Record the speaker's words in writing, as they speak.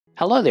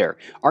Hello there.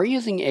 Are you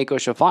using Echo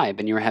Show 5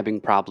 and you're having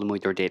problem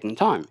with your date and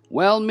time?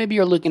 Well, maybe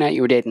you're looking at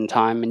your date and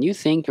time and you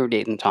think your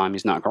date and time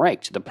is not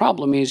correct. The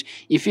problem is,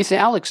 if you say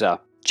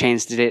Alexa,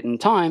 change the date and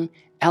time,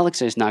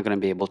 Alexa is not going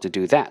to be able to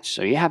do that,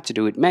 so you have to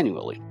do it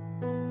manually.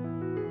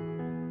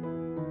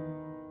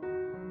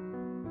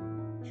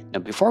 Now,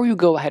 before we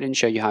go ahead and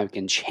show you how you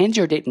can change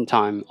your date and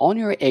time on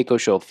your Echo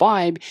Show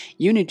 5,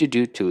 you need to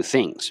do two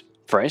things.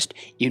 First,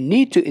 you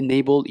need to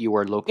enable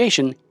your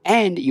location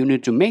and you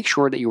need to make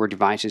sure that your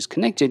device is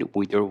connected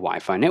with your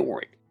Wi-Fi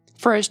network.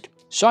 First,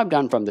 swipe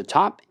down from the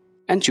top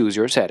and choose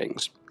your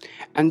settings.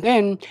 And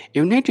then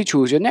you need to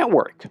choose your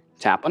network.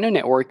 Tap on your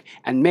network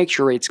and make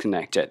sure it's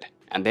connected.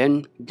 And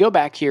then go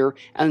back here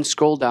and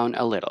scroll down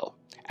a little.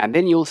 And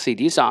then you'll see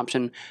this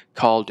option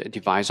called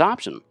Device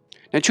Option.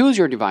 Now choose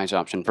your device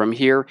option from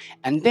here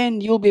and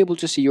then you'll be able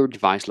to see your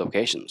device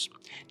locations.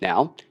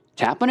 Now,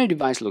 tap on a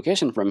device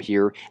location from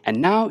here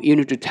and now you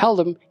need to tell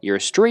them your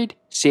street,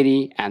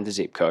 city, and the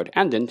zip code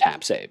and then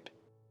tap Save.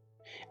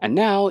 And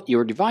now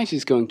your device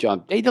is going to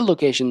update the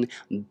location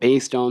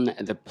based on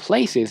the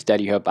places that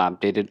you have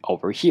updated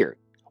over here.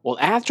 Well,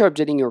 after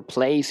updating your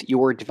place,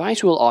 your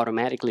device will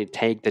automatically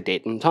take the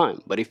date and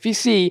time. But if you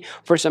see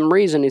for some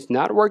reason it's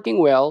not working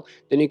well,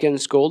 then you can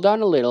scroll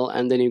down a little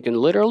and then you can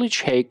literally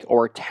check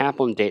or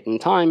tap on date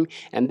and time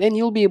and then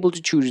you'll be able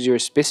to choose your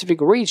specific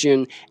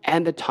region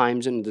and the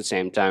time zone at the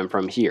same time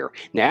from here.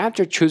 Now,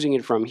 after choosing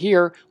it from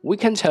here, we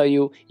can tell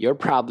you your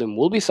problem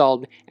will be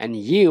solved and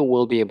you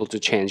will be able to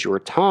change your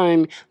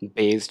time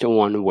based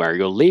on where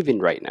you're living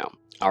right now.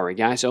 Alright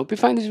guys, I hope you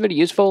find this video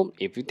useful.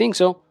 If you think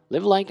so,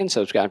 leave a like and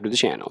subscribe to the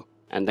channel.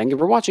 And thank you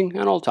for watching,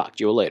 and I'll talk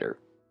to you later.